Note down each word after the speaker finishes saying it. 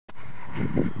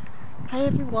Hi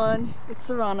everyone, it's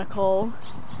Sarah Nicole.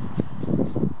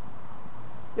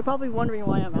 You're probably wondering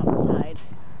why I'm outside.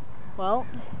 Well,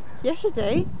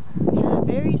 yesterday we had a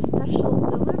very special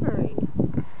delivery.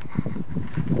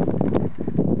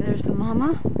 There's the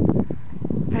mama,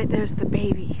 right there's the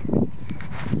baby.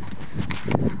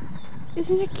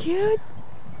 Isn't it cute?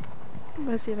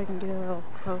 Let's see if I can get a little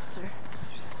closer.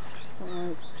 I don't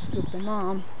want to scoop the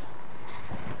mom.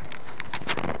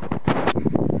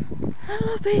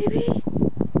 Hello, baby.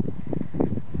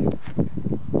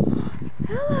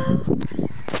 Hello.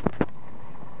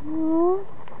 Aww.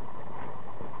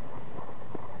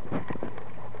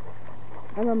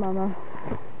 Hello, mama.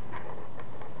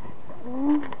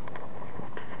 Aww.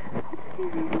 It's okay,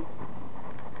 baby.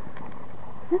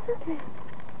 It's okay.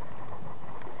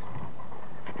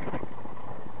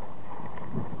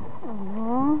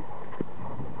 Aww.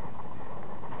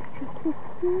 It's so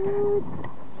cute.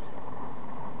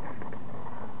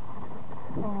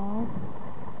 Aww.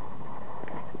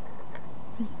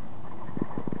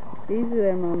 Easy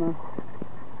there, mama.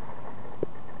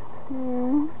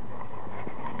 Aww.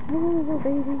 Hello, little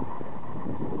baby.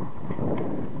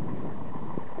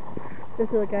 This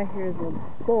little guy here is a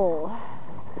bull.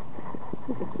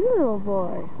 He's a cute little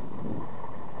boy.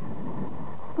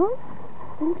 Huh?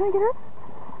 Are you trying to get up?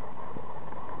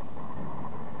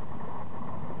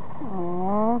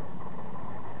 Aww.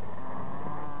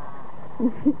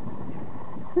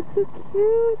 That's so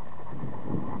cute.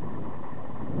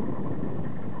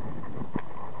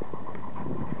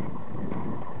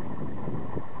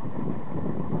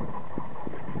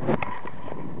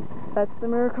 That's the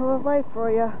miracle of life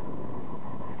for you.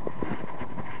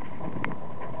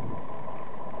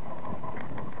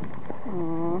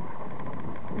 Aww.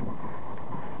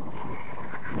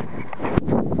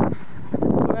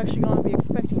 We're actually going to be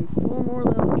expecting 4 more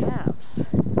little calves.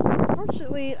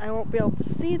 Unfortunately, I won't be able to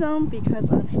see them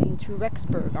because I'm heading to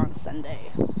Rexburg on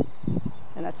Sunday.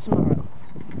 And that's tomorrow.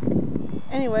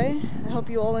 Anyway, I hope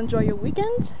you all enjoy your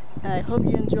weekend, and I hope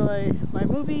you enjoy my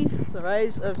movie, The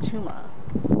Rise of Tuma.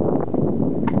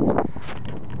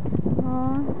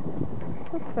 Aww,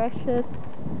 so precious.